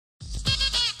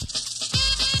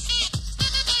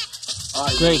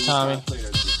Great, Tommy.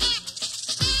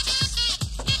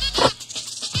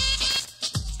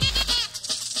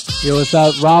 Yo, what's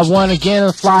up? Rob 1 again on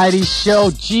the Fly ID Show.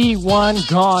 G1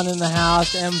 gone in the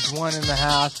house. M's 1 in the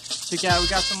house. Check out, we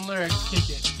got some lyrics. Kick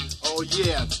it. Oh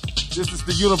yeah, this is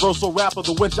the universal rapper,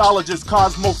 the winchologist,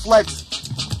 Kozmo Flex.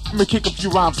 Let me kick a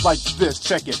few rhymes like this,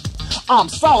 check it. I'm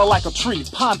solid like a tree,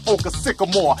 pine oak or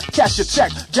sycamore. Cash your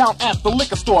check down at the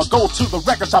liquor store. Go to the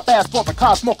record shop, ask for the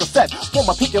Kozmo cassette. For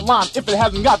my picket line, if it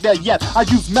hasn't got there yet. I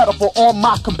use metaphor on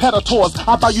my competitors.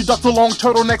 I buy you ducks a long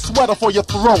turtleneck sweater for your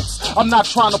throats. I'm not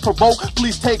trying to provoke,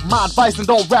 please take my advice and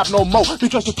don't rap no more.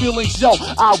 Because your feelings, yo,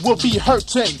 I will be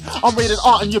hurting. I'm rated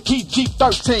R and you're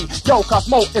PG-13. Yo,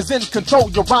 Kozmo is in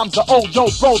control, your rhymes are old. Yo,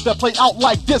 bro, that play out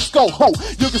like disco. Ho,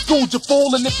 you can school your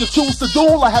fool, and if you choose to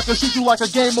duel, I have to shoot you like a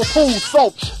game of pool.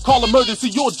 So, call emergency,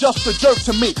 you're just a jerk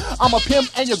to me. I'm a pimp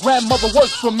and your grandmother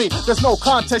works for me. There's no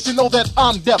contest, you know that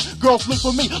I'm deaf. Girls look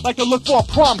for me like they look for a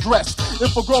prom dress.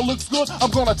 If a girl looks good,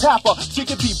 I'm gonna tap her. She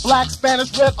could be black,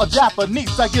 Spanish, red, or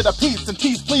Japanese. I get a piece and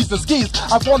tease, please, and skis.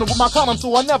 I've worn it with my condom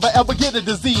so I never ever get a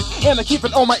disease. And I keep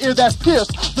it on my ear that's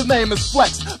pierced. The name is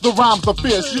Flex, the rhymes are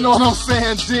fierce. You know what I'm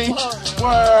saying, G?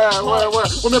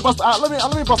 Word. Let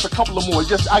me bust a couple of more.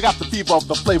 Just, I got the fever of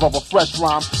the flavor of a fresh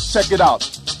rhyme. Check it out.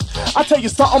 I tell you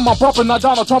something, I'm bumping, not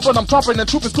Donald Trump, and I'm trumping and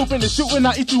trooping, scooping and shooting.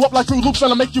 I eat you up like Fruit Loops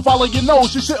and I make you follow your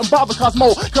nose. You shouldn't bother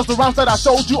Kozmo, cause the rounds that I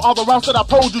showed you are the rounds that I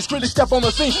posed you. Strictly step on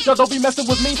the scene, y'all don't be messing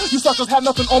with me. You suckers have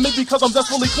nothing on me because I'm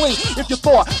desperately clean. If you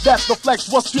thought that's the flex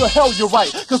was pure hell, you're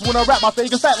right. Cause when I rap my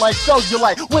fingers fat like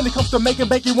cellulite. When it comes to making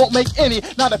bank, you won't make any.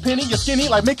 Not a penny, you're skinny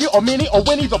like Mickey or Minnie or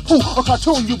Winnie the Pooh or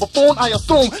cartoon. You buffoon, I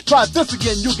assume. Try this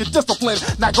again, you get disciplined.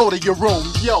 Now go to your room.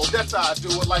 Yo, that's how I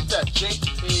do it like that, G.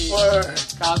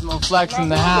 Kozmo Flex in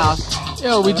the house.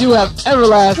 Yo, we do have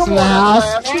Everlast in the house.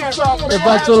 A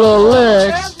bunch of little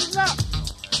lyrics.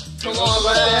 Come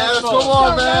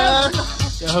on, man.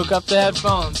 Yo, hook up the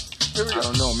headphones. I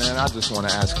don't know, man. I just want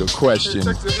to ask a question.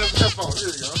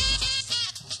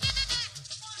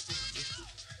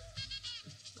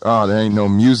 Oh, there ain't no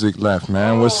music left,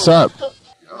 man. What's up?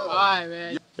 Alright,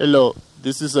 man. Hello,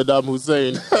 this is Saddam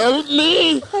Hussein. Help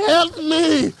me! Help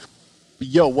me!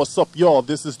 Yo, what's up, y'all?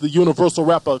 This is the universal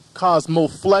rapper Kozmo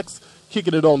Flex,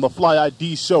 kicking it on the Fly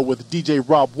ID Show with DJ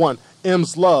Rob 1,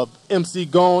 M's Love, MC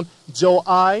Gone, Joe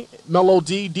I,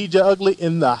 Melody, DJ Ugly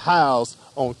in the house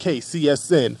on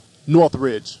KCSN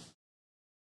Northridge.